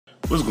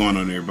What's going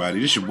on, everybody?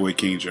 This your boy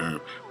King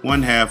Germ,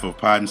 one half of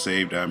Pod and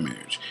Saved Our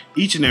Marriage.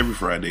 Each and every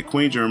Friday,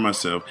 Queen Germ and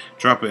myself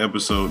drop an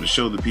episode to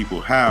show the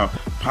people how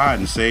Pod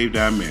and Saved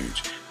Our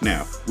Marriage.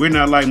 Now, we're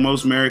not like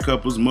most married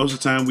couples. Most of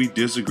the time we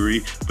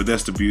disagree, but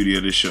that's the beauty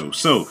of the show.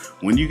 So,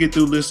 when you get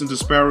through listening to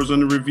Sparrows on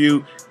the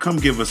Review, come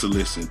give us a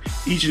listen.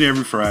 Each and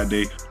every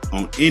Friday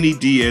on any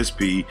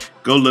DSP,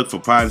 go look for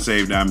Pod and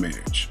Saved Our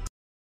Marriage.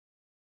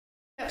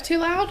 Too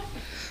loud?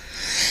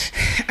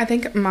 I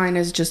think mine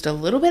is just a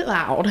little bit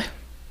loud.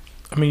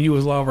 I mean, you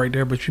was loud right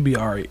there, but you be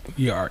alright.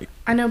 You alright.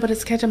 I know, but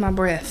it's catching my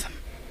breath.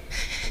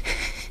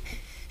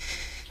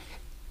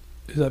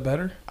 Is that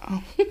better?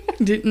 Oh,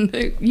 I didn't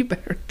know. You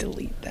better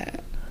delete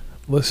that.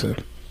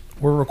 Listen,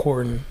 we're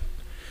recording.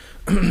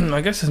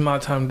 I guess it's my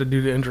time to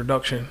do the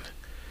introduction.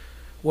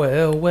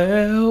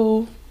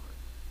 Well,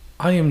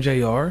 I am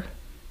JR.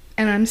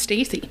 And I'm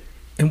Stacy.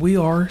 And we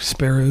are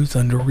Sparrows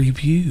Under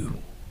Review.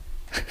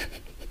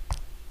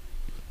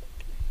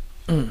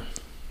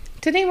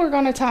 Today we're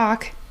going to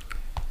talk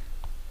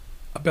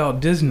about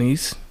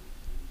Disney's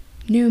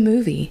new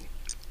movie.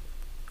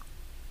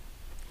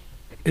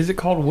 Is it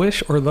called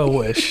Wish or The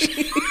Wish?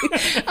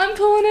 I'm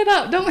pulling it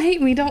up. Don't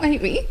hate me. Don't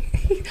hate me.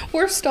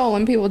 We're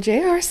stalling people.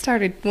 JR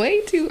started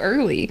way too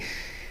early.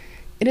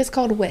 It is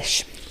called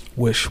Wish.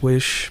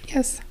 Wish.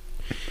 Yes.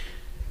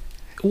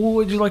 Well,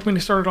 would you like me to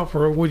start it off,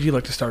 or would you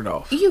like to start it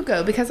off? You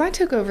go, because I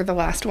took over the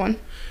last one.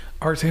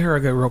 All right, so here I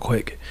go real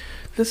quick.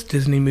 This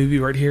Disney movie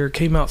right here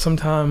came out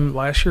sometime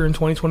last year in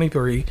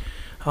 2023.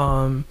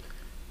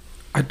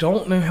 I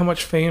don't know how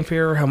much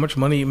fanfare or how much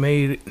money it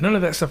made. None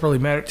of that stuff really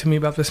mattered to me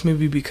about this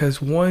movie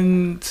because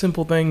one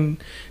simple thing,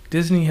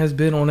 Disney has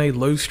been on a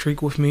low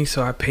streak with me,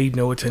 so I paid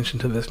no attention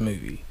to this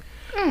movie.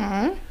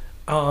 Aww.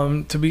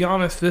 To be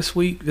honest,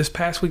 this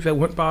past week that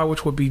went by,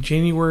 which would be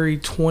January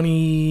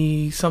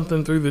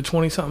 20-something through the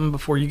 20-something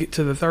before you get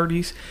to the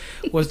 30s,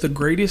 was the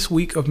greatest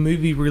week of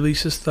movie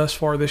releases thus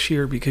far this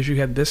year because you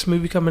had this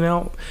movie coming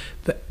out,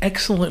 the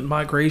excellent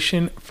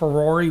Migration,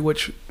 Ferrari,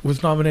 which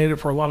was nominated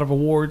for a lot of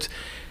awards,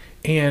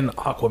 and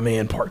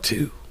Aquaman Part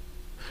 2.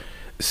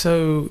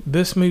 So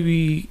this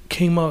movie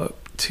came up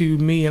to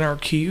me in our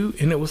queue,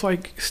 and it was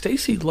like,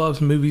 Stacy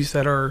loves movies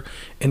that are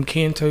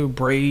Encanto,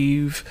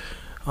 Brave.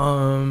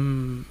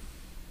 Child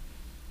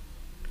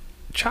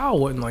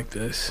wasn't like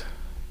this.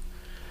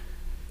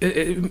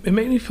 It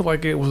made me feel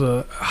like it was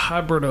a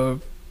hybrid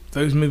of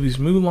those movies,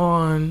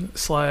 Mulan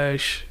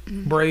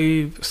 /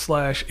 Brave /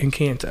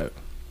 Encanto.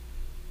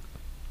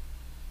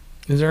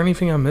 Is there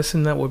anything I'm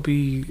missing that would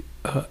be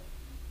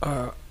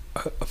a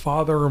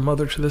father or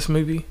mother to this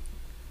movie?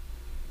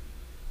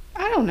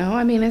 I don't know.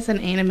 I mean, it's an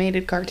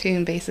animated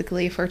cartoon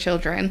basically for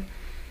children,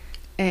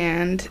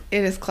 and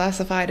it is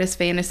classified as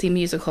fantasy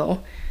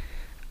musical.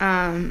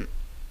 I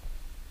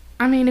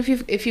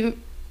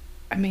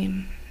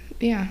mean,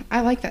 yeah,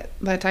 I like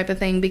that type of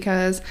thing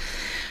because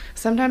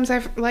sometimes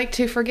I like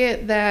to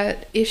forget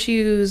that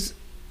issues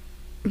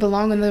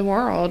belong in the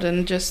world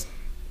and just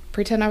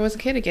pretend I was a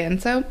kid again.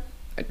 So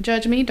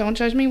judge me, don't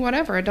judge me,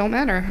 whatever. It don't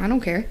matter. I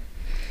don't care.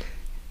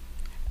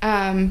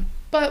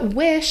 But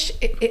Wish,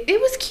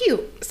 it was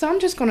cute. So I'm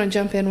just going to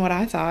jump in what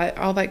I thought,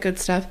 all that good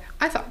stuff.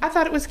 I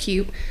thought it was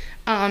cute.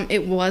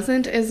 It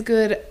wasn't as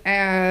good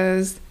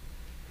as,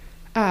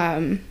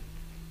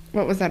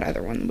 what was that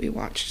other one we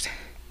watched?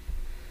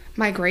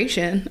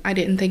 Migration. I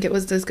didn't think it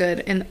was as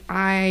good, and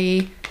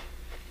I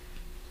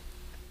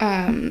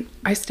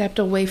stepped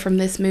away from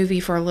this movie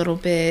for a little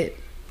bit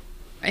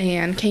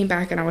and came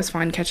back, and I was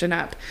fine catching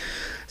up.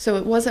 So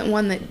it wasn't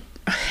one that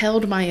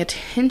held my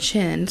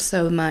attention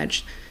so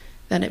much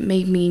that it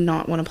made me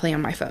not want to play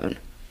on my phone.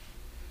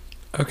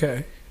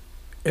 Okay.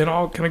 Can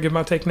I give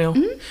my take now?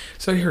 Mm-hmm.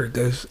 So here it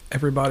goes,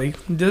 everybody.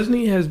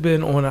 Disney has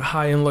been on a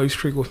high and low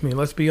streak with me.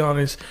 Let's be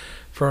honest.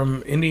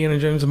 From Indiana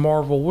Jones and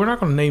Marvel, we're not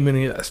going to name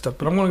any of that stuff,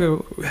 but I'm going to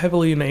go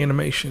heavily into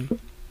animation.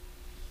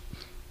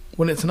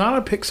 When it's not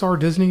a Pixar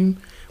Disney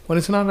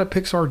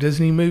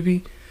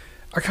movie,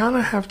 I kind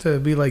of have to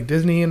be like,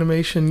 Disney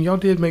animation, y'all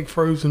did make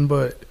Frozen,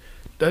 but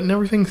doesn't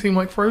everything seem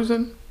like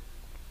Frozen?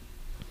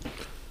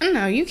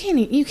 No, you can't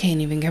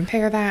even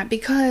compare that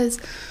because,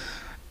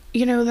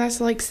 that's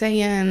like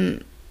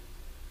saying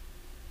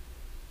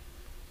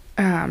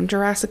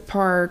Jurassic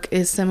Park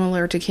is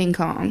similar to King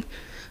Kong.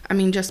 I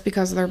mean, just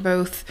because they're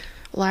both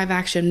live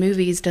action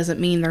movies doesn't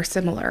mean they're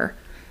similar.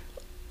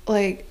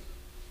 Like,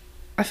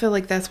 I feel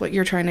like that's what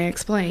you're trying to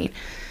explain.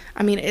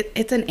 I mean,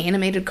 it's an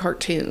animated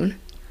cartoon,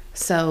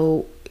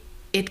 so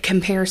it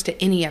compares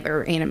to any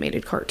other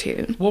animated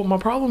cartoon. Well, my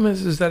problem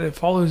is that it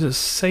follows the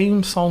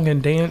same song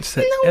and dance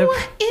that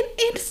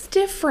it's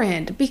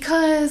different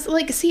because,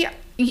 see,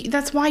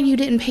 that's why you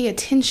didn't pay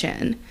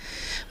attention.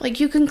 Like,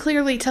 you can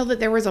clearly tell that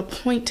there was a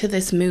point to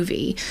this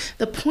movie.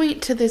 The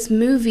point to this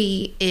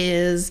movie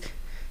is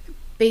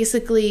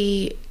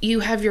basically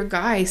you have your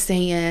guy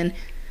saying,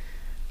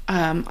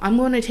 I'm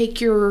going to take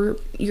your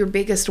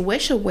biggest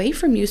wish away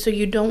from you so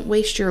you don't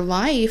waste your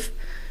life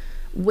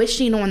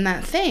wishing on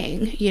that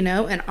thing,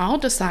 and I'll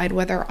decide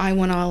whether I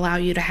want to allow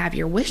you to have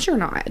your wish or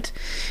not.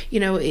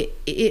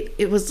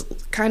 It was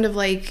kind of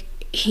like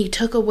he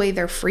took away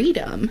their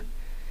freedom.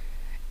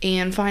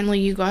 And finally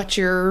you got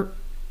your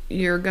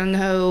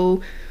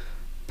gung-ho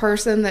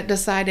person that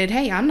decided,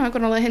 hey, I'm not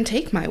going to let him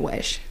take my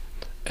wish.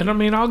 And I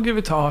mean, I'll give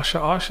it to Asha.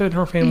 Asha and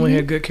her family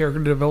had good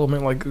character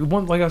development.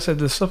 Like I said,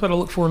 the stuff that I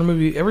look for in a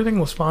movie, everything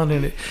was fine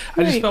in it.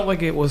 I just felt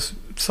like it was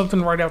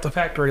something right out the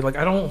factory. Like,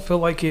 I don't feel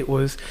like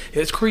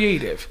it's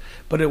creative,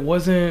 but it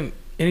wasn't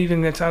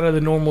anything that's out of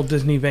the normal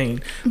Disney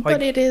vein. Like,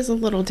 but it is a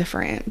little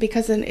different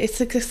because it's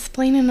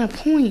explaining a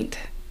point.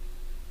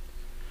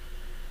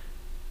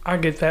 I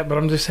get that, but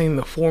I'm just saying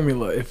the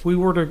formula. If we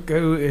were to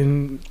go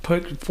and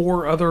put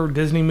 4 other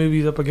Disney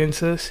movies up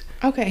against this.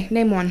 Okay,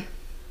 name one.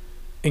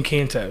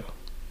 Encanto.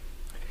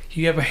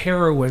 You have a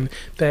heroine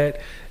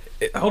that...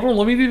 Hold on,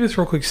 let me do this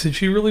real quick.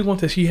 Since you really want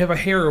this, you have a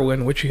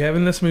heroine, which you have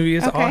in this movie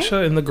is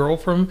Asha and the girl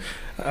from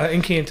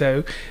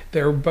Encanto.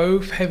 They're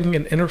both having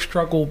an inner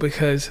struggle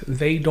because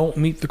they don't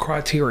meet the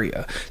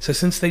criteria. So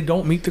since they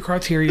don't meet the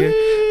criteria,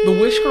 the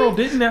Wish Girl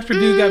didn't after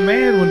Dude got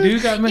mad. When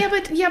Dude got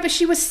mad... Yeah, but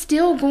she was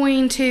still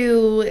going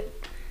to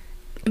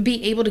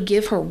be able to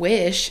give her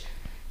wish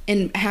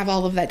and have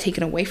all of that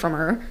taken away from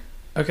her.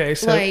 Okay,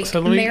 so... Like, so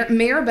let me...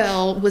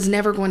 Maribel was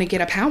never going to get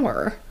a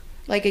power.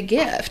 Like a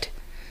gift.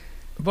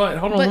 But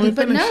hold on,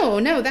 but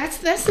no, that's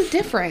the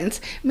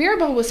difference.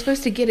 Mirabel was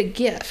supposed to get a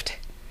gift,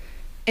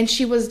 and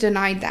she was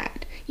denied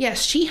that.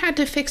 Yes, she had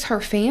to fix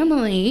her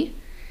family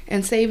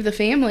and save the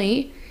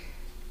family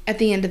at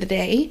the end of the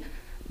day,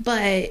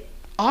 but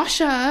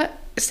Asha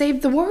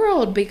saved the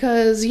world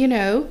because, you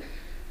know,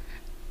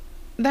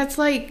 that's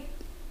like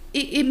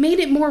it made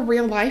it more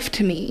real life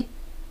to me.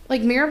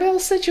 Like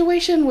Mirabel's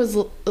situation was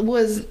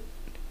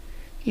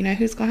you know,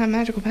 who's gonna have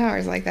magical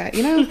powers like that,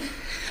 you know?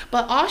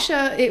 But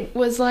Asha, it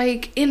was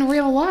like in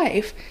real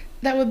life.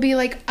 That would be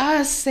like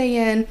us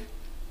saying,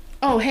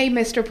 oh, hey,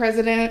 Mr.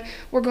 President,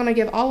 we're going to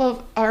give all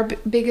of our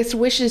biggest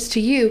wishes to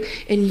you,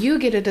 and you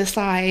get to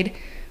decide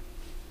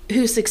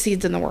who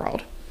succeeds in the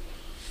world.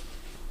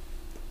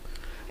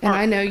 And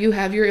I know you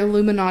have your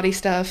Illuminati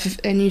stuff,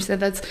 and you said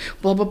that's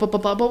blah, blah, blah, blah,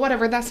 blah, but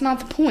whatever. That's not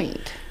the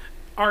point.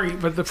 All right,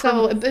 but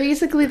so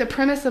basically the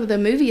premise of the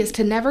movie is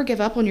to never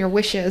give up on your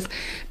wishes,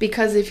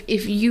 because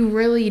if you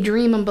really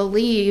dream and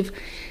believe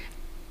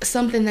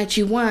something that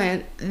you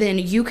want, then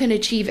you can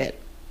achieve it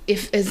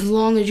as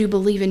long as you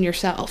believe in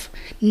yourself.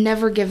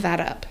 Never give that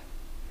up.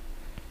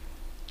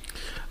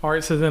 All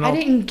right, so then I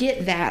didn't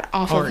get that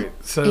off of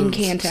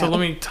Encanto. So let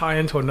me tie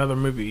into another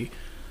movie,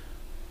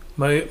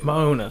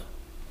 Moana.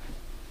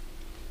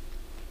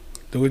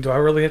 Do I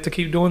really have to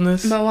keep doing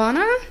this?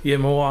 Moana? Yeah,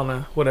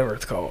 Moana, whatever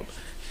it's called.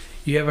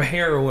 You have a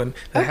heroine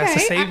that has to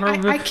save her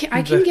village.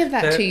 I can give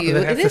that to you.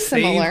 It is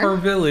similar. Save her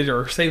village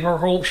or save her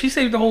whole... She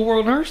saved the whole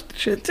world and her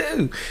shit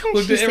too.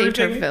 She saved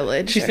her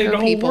village. She saved the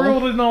whole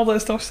world and all that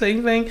stuff.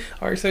 Same thing.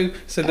 All right, so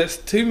that's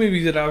 2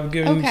 movies that I've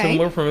given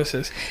similar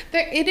premises.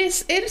 It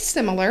is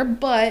similar,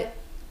 but...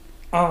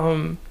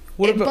 What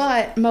about...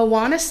 But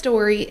Moana's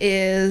story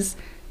is,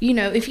 you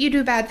know, if you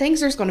do bad things,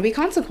 there's going to be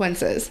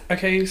consequences.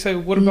 Okay, so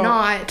what about...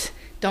 Not,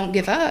 don't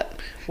give up.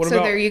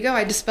 There you go.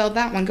 I just spelled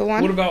that one. Go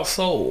on. What about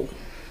Soul?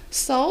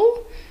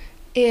 Soul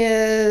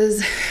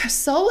is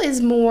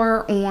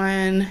more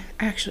on...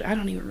 Actually, I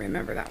don't even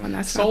remember that one.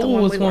 That's not the one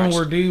we watched. Soul was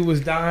one where dude was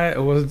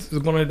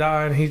going to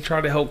die, and he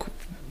tried to help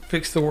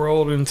fix the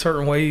world in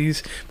certain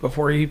ways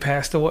before he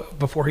passed away,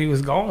 before he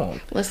was gone.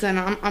 Listen,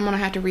 I'm going to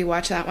have to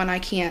rewatch that one. I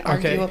can't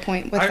argue a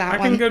point with that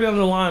one. I can go down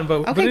the line,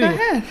 but... Okay, go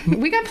ahead.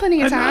 We got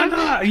plenty of time.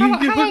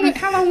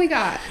 How long we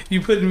got?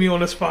 You putting me on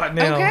the spot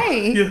now.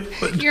 Okay.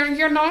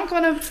 You're not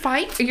going to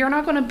fight. You're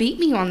not going to beat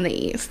me on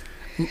these.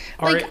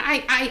 Like,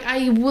 right.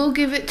 I will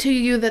give it to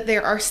you that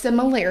there are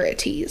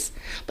similarities,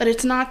 but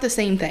it's not the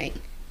same thing.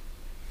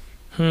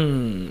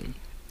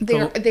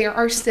 There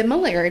are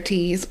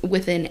similarities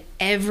within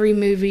every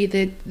movie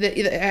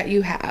that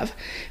you have.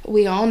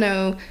 We all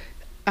know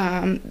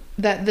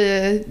that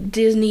the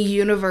Disney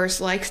universe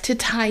likes to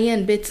tie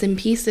in bits and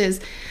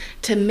pieces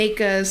to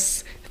make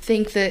us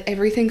think that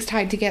everything's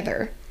tied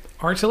together.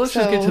 All right, so let's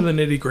just get to the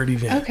nitty-gritty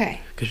then.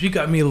 Okay. Because you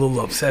got me a little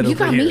upset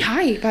over here. You got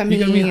me hype. I mean,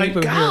 you got me hype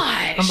over here.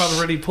 I'm about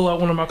to ready to pull out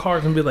one of my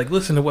cards and be like,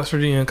 listen to West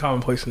Virginia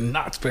Commonplace and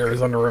Knott's Berry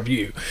is under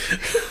review.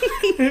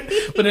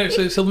 But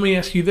anyway, so let me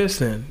ask you this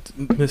then,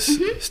 Miss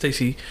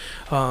Stacy,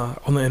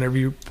 on the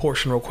interview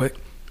portion real quick.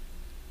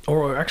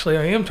 Or actually,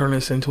 I am turning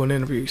this into an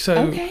interview.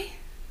 So,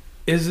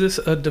 is this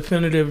a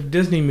definitive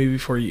Disney movie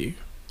for you?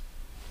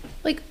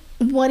 Like,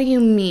 what do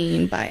you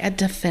mean by a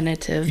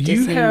definitive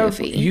Disney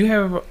movie? You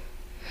have...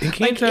 Encanto,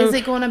 like, is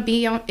it going to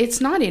be on... It's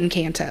not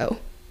Encanto.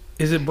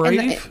 Is it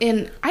Brave?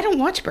 And I don't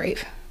watch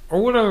Brave.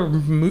 Or what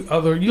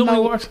other... You only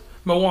watch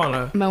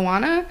Moana.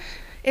 Moana?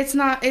 It's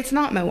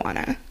not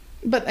Moana.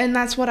 And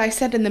that's what I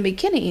said in the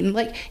beginning.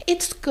 Like,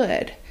 it's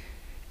good.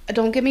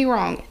 Don't get me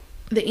wrong.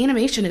 The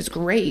animation is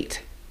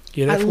great.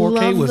 Yeah, that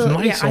 4K was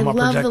nice on my projector.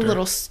 I love the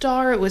little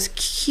star. It was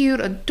cute,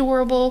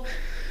 adorable.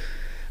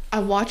 I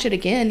watch it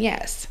again,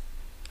 yes.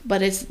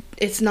 But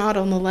it's not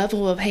on the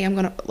level of, hey, I'm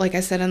going to, like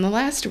I said in the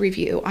last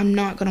review, I'm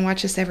not going to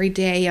watch this every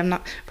day. I'm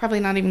probably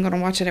not even going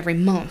to watch it every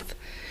month,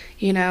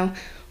 you know.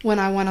 when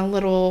I want a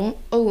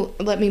little, oh,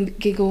 let me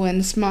giggle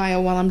and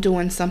smile while I'm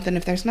doing something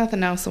if there's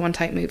nothing else on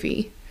type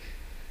movie.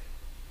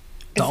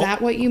 Is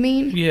that what you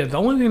mean? Yeah, the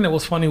only thing that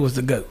was funny was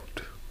the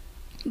goat.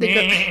 The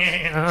goat.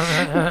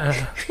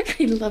 I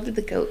loved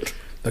the goat.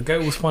 The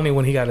goat was funny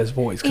when he got his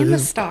voice. And the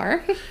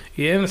star.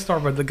 Yeah, and the star,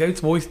 but the goat's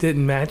voice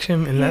didn't match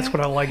him, and that's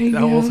what I liked.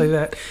 I will say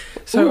that.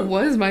 So,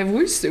 why is my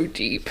voice so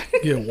deep?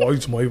 Yeah, why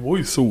is my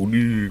voice so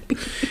deep?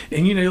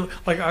 And, you know,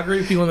 like, I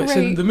agree with you on that.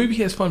 So the movie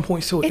has fun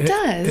points to it. It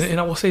does. And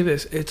I will say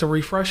this. It's a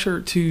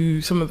refresher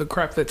to some of the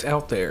crap that's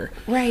out there.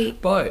 Right.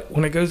 But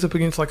when it goes up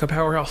against, like, a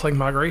powerhouse like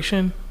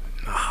Migration...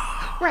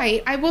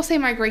 Right. I will say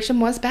Migration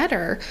was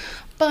better.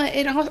 But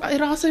it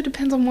also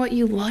depends on what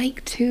you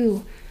like,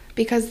 too.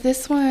 Because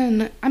this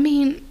one, I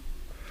mean,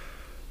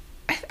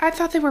 I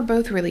thought they were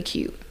both really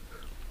cute.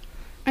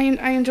 I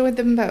enjoyed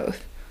them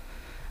both.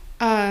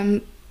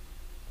 Let's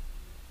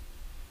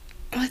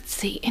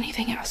see.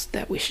 Anything else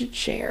that we should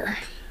share?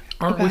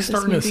 Aren't we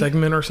starting a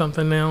segment or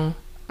something now?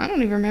 I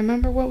don't even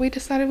remember what we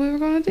decided we were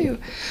going to do.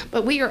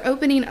 But we are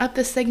opening up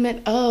the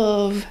segment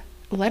of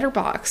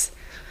Letterboxd.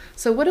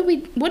 So what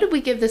did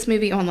we give this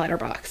movie on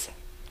Letterboxd?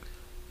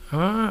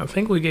 I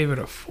think we gave it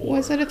a 4.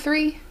 Was it a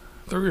 3?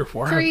 3 or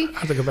 4? 3? I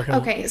have to go back and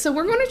Okay, so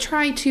we're going to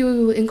try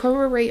to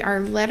incorporate our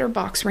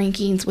Letterboxd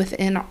rankings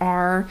within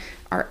our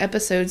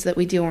episodes that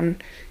we do on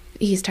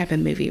these type of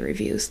movie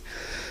reviews.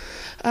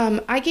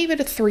 I gave it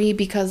a 3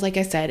 because, like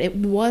I said, it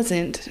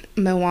wasn't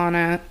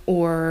Moana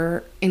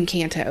or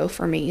Encanto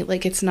for me.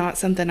 Like, it's not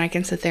something I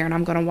can sit there and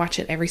I'm going to watch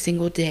it every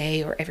single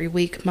day or every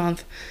week,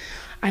 month.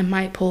 I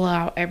might pull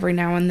out every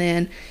now and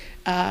then.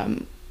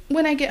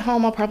 When I get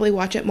home, I'll probably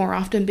watch it more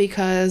often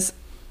because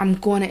I'm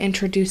going to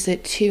introduce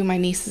it to my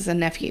nieces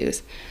and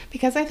nephews.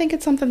 Because I think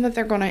it's something that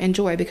they're going to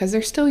enjoy because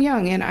they're still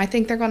young and I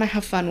think they're going to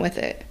have fun with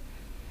it.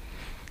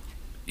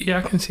 Yeah,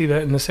 I can see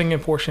that in the singing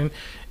portion.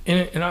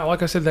 And I,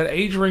 like I said, that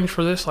age range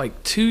for this,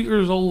 like 2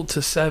 years old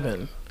to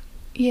 7.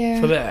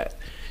 Yeah. For that.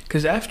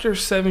 Because after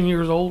 7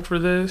 years old for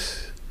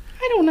this...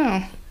 I don't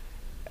know.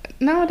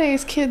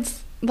 Nowadays,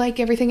 kids like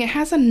everything. It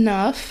has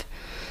enough,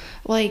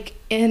 like,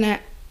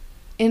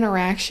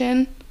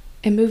 interaction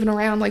and moving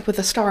around, like, with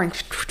the star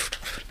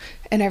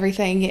and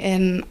everything.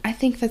 And I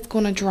think that's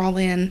going to draw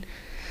in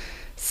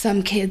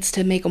some kids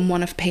to make them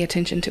want to pay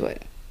attention to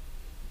it.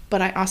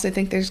 But I also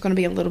think there's going to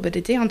be a little bit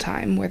of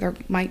downtime where they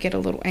might get a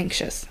little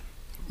anxious.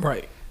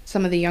 Right.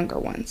 Some of the younger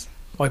ones.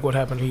 Like what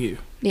happened to you.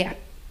 Yeah.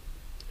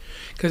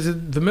 Because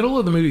the middle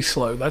of the movie's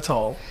slow, that's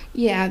all.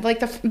 Yeah, like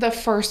the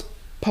first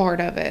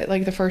part of it,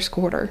 like the first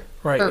quarter.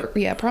 Right. Or,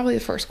 yeah, probably the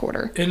first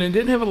quarter. And it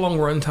didn't have a long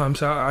run time,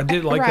 so I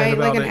did like that about it.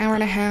 Right, like an hour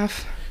and a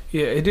half.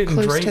 Yeah, it didn't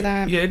close drain. To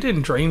that. Yeah, it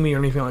didn't drain me or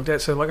anything like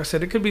that. So, like I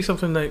said, it could be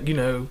something that, you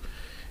know,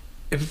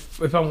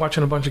 if I'm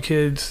watching a bunch of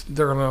kids,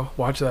 they're gonna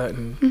watch that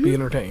and be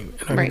entertained,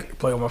 and I can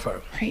play on my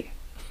phone. Right.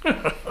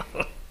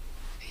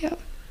 Yep.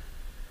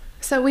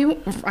 So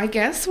I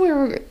guess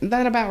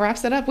that about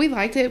wraps it up. We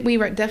liked it. We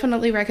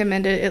definitely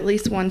recommend it at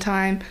least one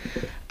time.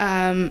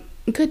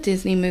 Good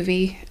Disney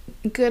movie.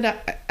 Good.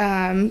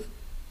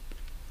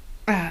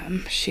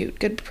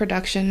 Good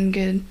production.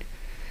 Good.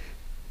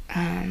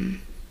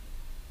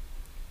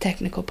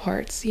 Technical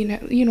parts. You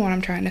know what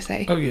I'm trying to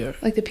say. Oh yeah.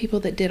 Like the people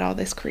that did all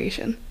this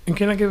creation. And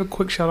can I give a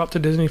quick shout out to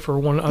Disney for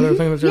one other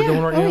thing that they're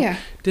doing right now? Yeah.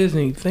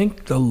 Disney,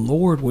 thank the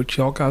Lord what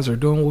y'all guys are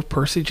doing with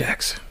Percy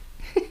Jackson.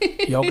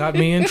 Y'all got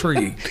me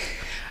intrigued.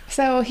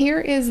 So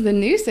here is the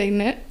new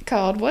segment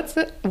called What's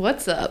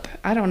Up?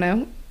 I don't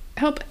know.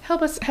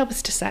 Help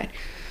us decide.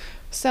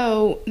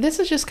 So this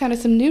is just kind of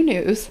some new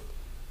news,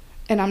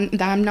 and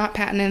I'm not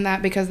patenting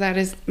that because that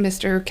is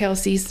Mr.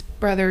 Kelsey's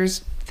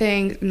brother's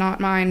thing, not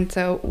mine.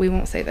 So we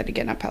won't say that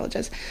again. I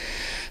apologize.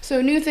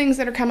 So new things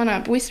that are coming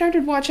up. We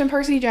started watching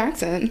Percy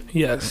Jackson.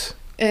 Yes.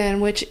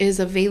 And which is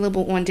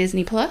available on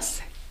Disney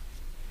Plus.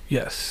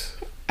 Yes.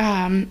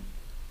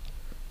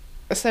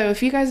 So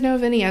if you guys know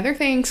of any other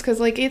things, because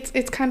like it's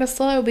kind of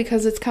slow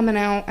because it's coming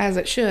out as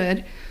it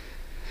should.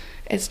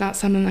 It's not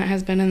something that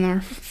has been in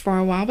there for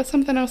a while, but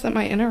something else that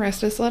might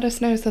interest us, let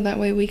us know so that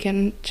way we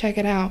can check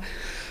it out.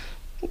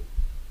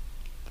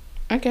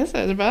 I guess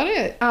that's about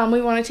it.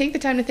 We want to take the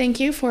time to thank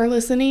you for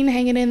listening,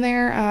 hanging in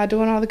there,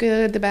 doing all the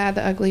good, the bad,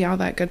 the ugly, all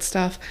that good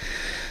stuff.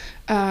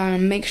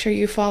 Make sure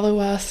you follow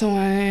us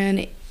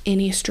on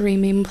any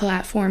streaming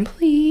platform,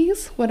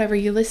 please. Whatever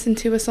you listen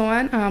to us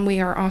on. We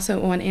are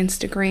also on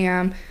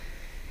Instagram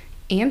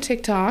and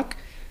TikTok.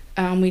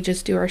 We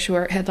just do our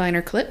short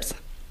headliner clips.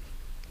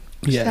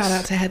 Yes. Shout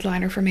out to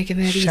Headliner for making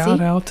that easy.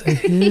 Shout out to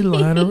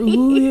Headliner.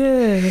 Ooh,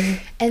 yeah.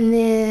 And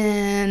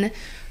then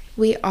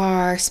we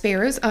are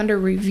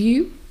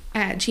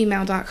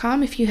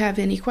sparrowsunderreview@gmail.com if you have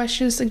any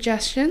questions,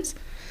 suggestions.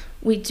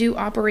 We do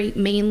operate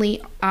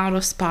mainly out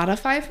of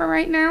Spotify for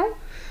right now.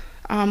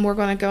 We're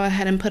going to go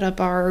ahead and put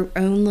up our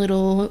own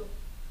little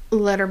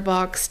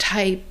letterbox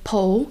type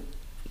poll.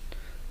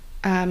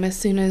 As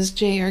soon as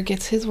JR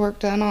gets his work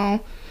done,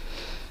 I'll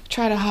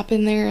try to hop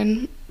in there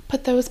and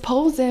put those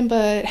polls in,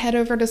 but head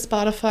over to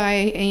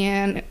Spotify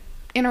and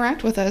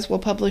interact with us. We'll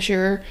publish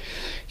your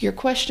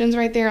questions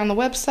right there on the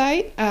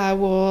website.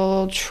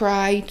 We'll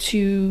try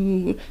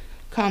to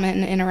comment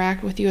and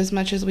interact with you as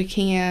much as we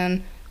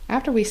can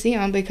after we see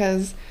them,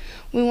 because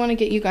we want to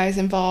get you guys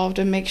involved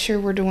and make sure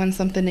we're doing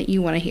something that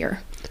you want to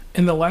hear.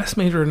 And the last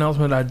major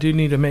announcement I do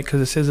need to make,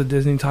 because it says a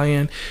Disney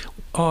tie-in,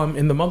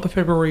 in the month of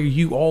February,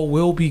 you all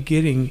will be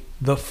getting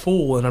the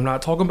full, and I'm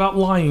not talking about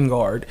Lion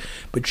Guard,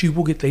 but you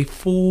will get the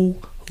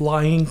full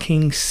Lion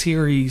King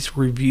series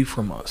review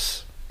from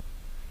us.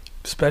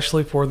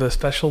 Especially for the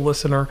special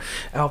listener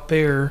out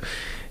there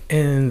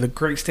in the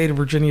great state of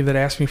Virginia that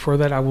asked me for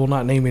that. I will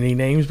not name any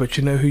names, but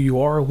you know who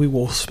you are. We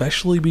will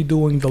especially be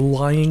doing the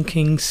Lion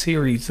King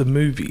series, the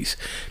movies.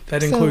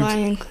 That includes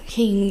Lion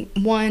King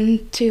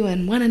 1, 2,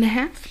 and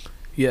 1.5?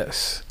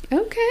 Yes.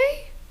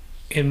 Okay.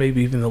 And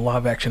maybe even the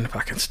live action if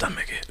I can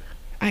stomach it.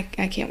 I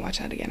can't watch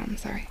that again. I'm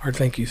sorry. Or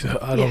thank you. So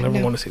I don't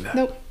ever want to see that.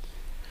 Nope.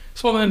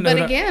 So then,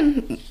 but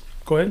again,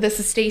 go ahead. This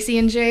is Stacy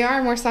and JR,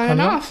 and we're signing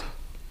off.